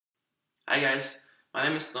Hi guys, my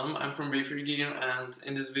name is Tom, I'm from Beefy Gear, and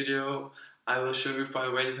in this video I will show you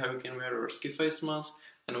 5 ways how you can wear a ski face mask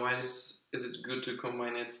and why is it good to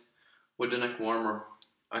combine it with the neck warmer.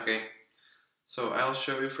 Okay, so I'll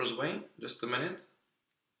show you first way, just a minute.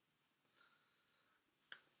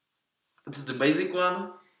 It's the basic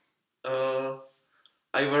one. I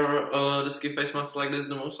wear the ski face mask like this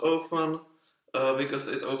the most often because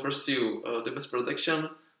it offers you the best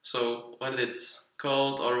protection, so when it's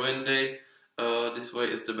cold or windy, this way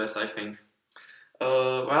is the best, I think.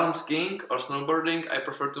 While I'm skiing or snowboarding, I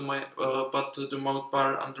prefer to put the mouth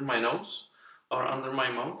part under my nose or under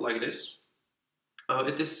my mouth like this.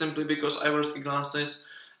 It is simply because I wear ski glasses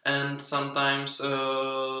and sometimes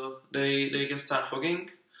they can start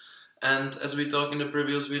fogging. And as we talked in the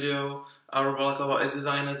previous video, our balaclava is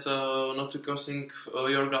designed not to causing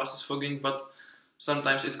your glasses fogging, but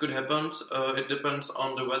sometimes it could happen. It depends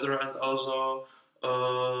on the weather and also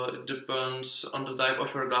it depends on the type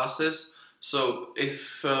of your glasses. So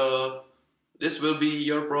if this will be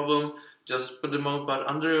your problem, just put the mouth pad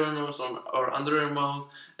under your nose or under your mouth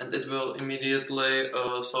and it will immediately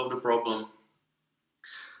solve the problem.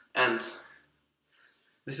 And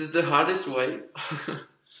this is the hardest way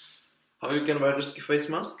how you can wear the ski face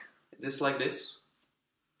mask. It is like this,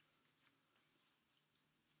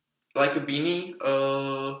 like a beanie.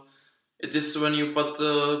 It is when you put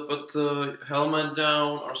helmet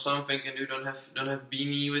down or something and you don't have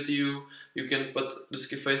beanie with you. You can put the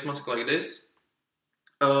ski face mask like this,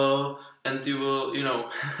 and you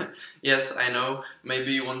will, yes, I know,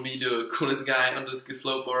 maybe you won't be the coolest guy on the ski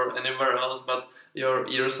slope or anywhere else, but your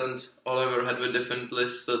ears and all over your head will definitely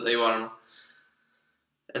stay warm.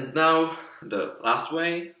 And now the last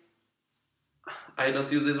way. I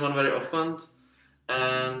don't use this one very often,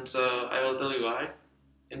 and I will tell you why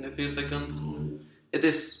in a few seconds. It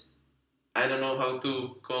is, I don't know how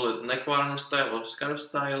to call it, neck warmer style or scarf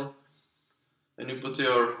style. When you put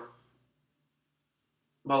your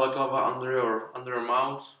balaclava under your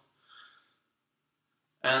mouth.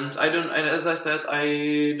 And as I said,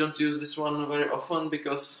 I don't use this one very often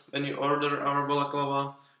because when you order our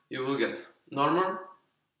balaclava, you will get a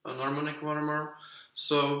normal neck warmer.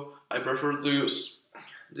 So I prefer to use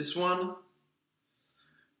this one.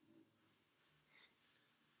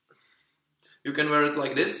 You can wear it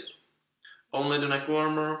like this, only the neck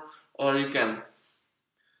warmer, or you can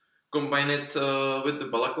combine it with the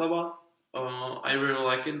balaclava. I really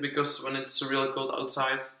like it because when it's really cold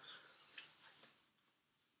outside,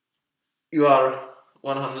 you are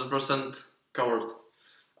 100% covered.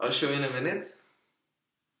 I'll show you in a minute.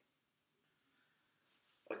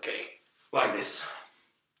 Okay, like this.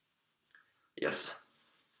 Yes,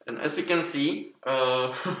 and as you can see,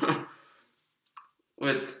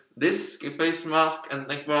 with this ski face mask and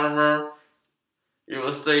neck warmer, you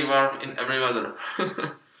will stay warm in every weather.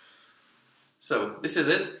 So this is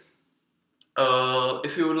it.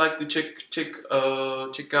 If you would like to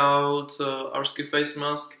check out our ski face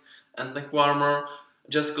mask and neck warmer,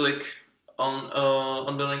 just click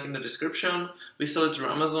on the link in the description. We sell it through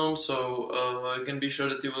Amazon, so you can be sure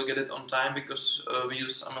that you will get it on time because we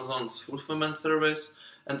use Amazon's fulfillment service,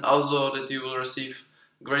 and also that you will receive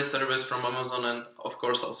great service from Amazon and of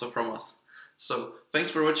course also from us. So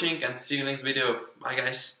thanks for watching and see you next video. Bye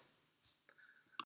guys.